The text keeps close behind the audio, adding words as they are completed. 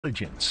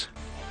Intelligence.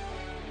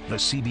 The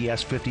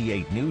CBS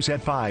 58 News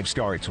at 5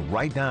 starts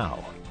right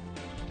now.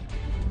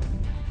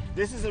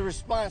 This is a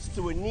response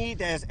to a need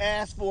that has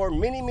asked for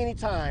many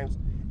times,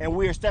 and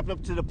we are stepping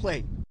up to the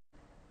plate.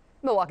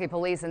 Milwaukee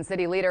police and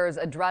city leaders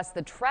address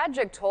the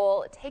tragic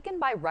toll taken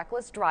by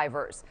reckless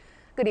drivers.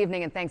 Good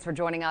evening and thanks for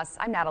joining us.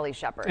 I'm Natalie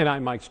Shepard. And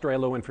I'm Mike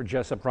Strelo in for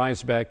Jessup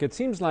Reisbeck. It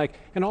seems like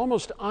an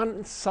almost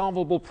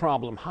unsolvable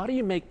problem. How do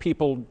you make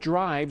people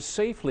drive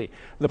safely?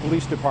 The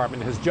police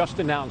department has just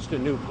announced a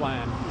new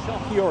plan. Michelle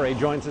Fiore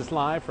joins us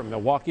live from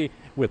Milwaukee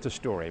with the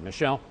story.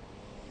 Michelle.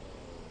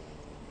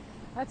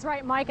 That's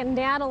right, Mike and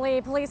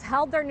Natalie. Police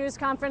held their news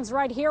conference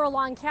right here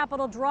along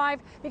Capitol Drive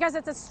because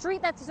it's a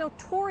street that's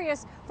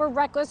notorious for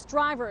reckless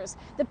drivers.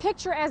 The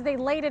picture as they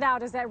laid it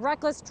out is that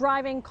reckless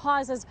driving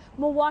causes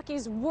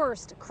Milwaukee's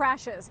worst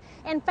crashes.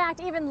 In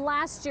fact, even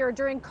last year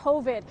during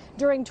COVID,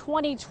 during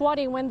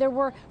 2020, when there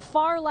were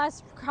far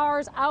less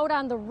cars out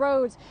on the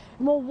roads,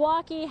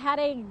 Milwaukee had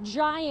a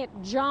giant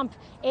jump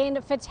in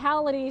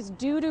fatalities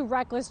due to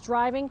reckless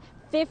driving.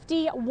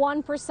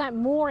 51%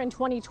 more in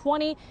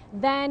 2020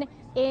 than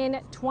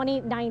in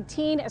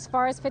 2019 as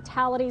far as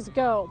fatalities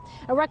go.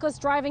 Reckless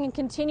driving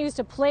continues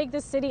to plague the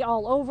city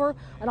all over.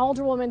 An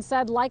alderwoman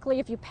said likely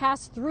if you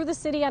pass through the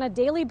city on a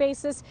daily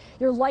basis,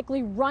 you're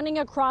likely running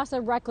across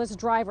a reckless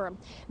driver.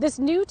 This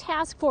new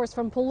task force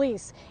from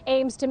police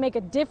aims to make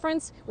a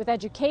difference with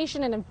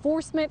education and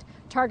enforcement,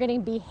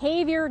 targeting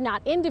behavior,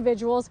 not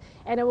individuals,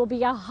 and it will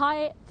be a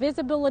high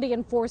visibility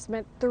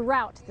enforcement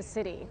throughout the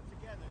city.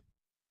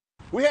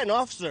 We had an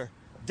officer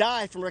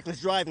die from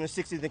reckless driving in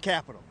 60th and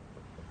Capitol.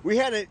 We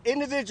had an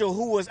individual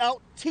who was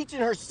out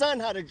teaching her son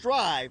how to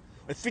drive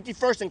at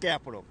 51st and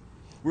Capitol.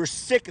 We're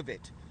sick of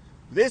it.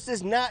 This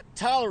is not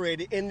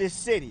tolerated in this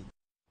city.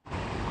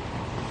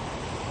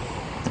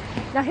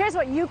 Now here's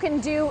what you can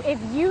do if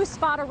you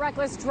spot a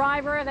reckless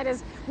driver that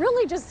is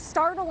really just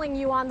startling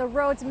you on the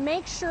roads.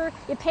 Make sure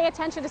you pay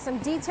attention to some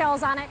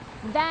details on it.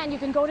 Then you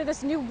can go to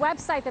this new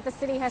website that the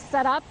city has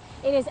set up.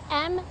 It is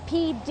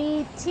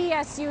mpdtsu.org.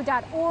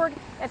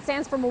 That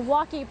stands for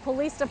Milwaukee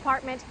Police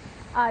Department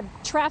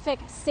Traffic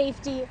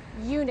Safety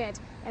Unit,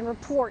 and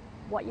report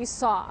what you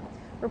saw.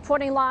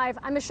 Reporting live,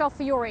 I'm Michelle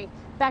Fiore.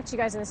 Back to you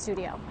guys in the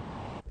studio.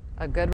 A good